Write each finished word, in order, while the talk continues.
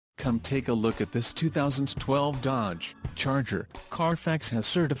Come take a look at this 2012 Dodge Charger. Carfax has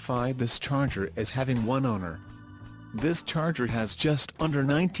certified this Charger as having one owner. This Charger has just under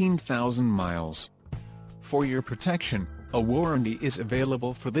 19,000 miles. For your protection, a warranty is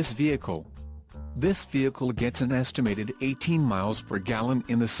available for this vehicle. This vehicle gets an estimated 18 miles per gallon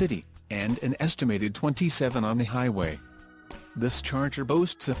in the city, and an estimated 27 on the highway. This Charger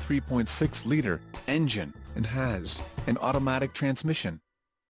boasts a 3.6-liter engine, and has an automatic transmission.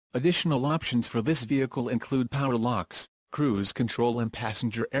 Additional options for this vehicle include power locks, cruise control and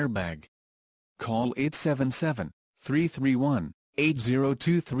passenger airbag. Call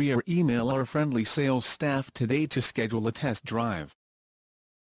 877-331-8023 or email our friendly sales staff today to schedule a test drive.